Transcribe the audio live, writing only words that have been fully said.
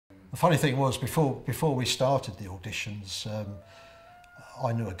The funny thing was, before we started the auditions,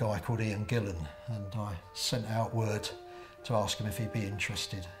 I knew a guy called Ian Gillan, and I sent out word to ask him if he'd be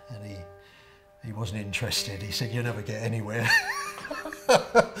interested, and he wasn't interested. He said, "You never get anywhere."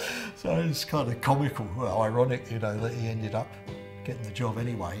 So it's kind of comical, well, ironic, you know, that he ended up getting the job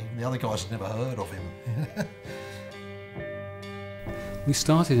anyway. The other guys had never heard of him. We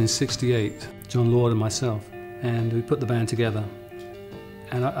started in '68, John Lord and myself, and we put the band together.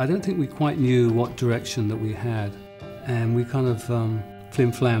 And I don't think we quite knew what direction that we had, and we kind of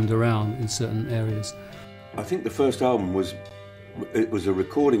flim-flammed around in certain areas. I think the first album was a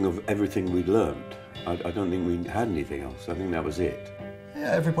recording of everything we'd learned. I don't think we had anything else. I think that was it.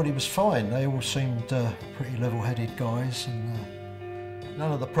 Yeah, everybody was fine. They all seemed pretty level-headed guys, and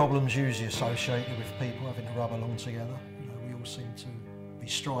none of the problems usually associated with people having to rub along together. You know, we all seemed to be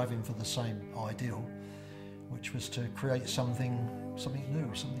striving for the same ideal, which was to create something new,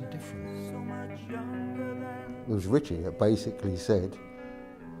 something different. It was Ritchie that basically said,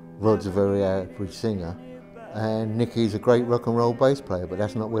 Rod's a very average singer, and Nicky's a great rock and roll bass player, but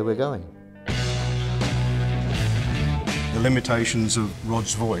that's not where we're going. The limitations of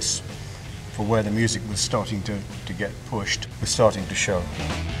Rod's voice for where the music was starting to get pushed was starting to show.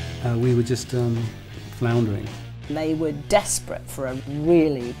 We were just floundering. They were desperate for a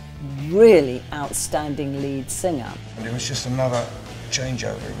really, really outstanding lead singer. And it was just another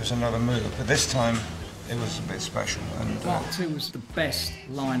changeover, it was another move, but this time it was a bit special. And Part 2 was the best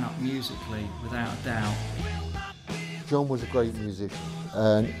lineup musically, without a doubt. John was a great musician,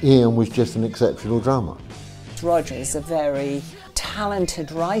 and Ian was just an exceptional drummer. Roger is a very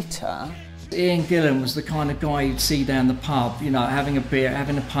talented writer. Ian Gillan was the kind of guy you'd see down the pub, you know, having a beer,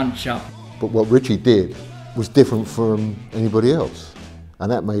 having a punch-up. But what Ritchie did was different from anybody else, and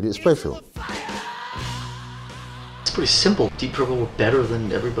that made it special. It's pretty simple. Deep Purple were better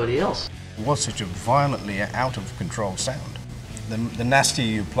than everybody else. it was such a violently out of control sound. The nastier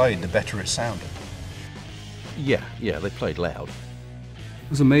you played, the better it sounded. Yeah, they played loud. It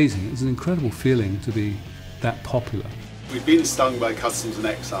was amazing. It was an incredible feeling to be that popular. We've been stung by customs and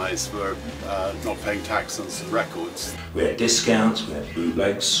excise for not paying tax on some records. We had discounts, we had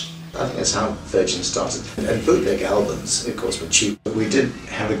bootlegs. I think that's how Virgin started. And bootleg albums, of course, were cheap, but we did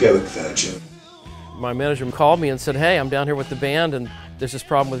have a go at Virgin. My manager called me and said, "Hey, I'm down here with the band and there's this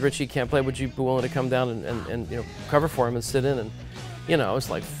problem with Ritchie can't play. Would you be willing to come down and you know, cover for him and sit in?" And you know, I was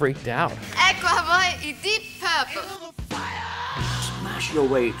like freaked out. Ecco a voi I Deep Purple. Smash your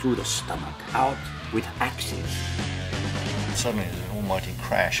way through the stomach, out with axes. Suddenly there was an almighty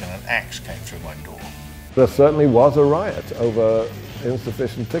crash and an axe came through my door. There certainly was a riot over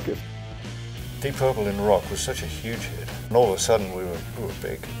insufficient tickets. Deep Purple in rock was such a huge hit, and all of a sudden we were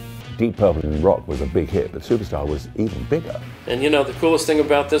big. Deep Purple in rock was a big hit, but Superstar was even bigger. And you know, the coolest thing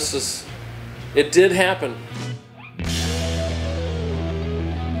about this is it did happen.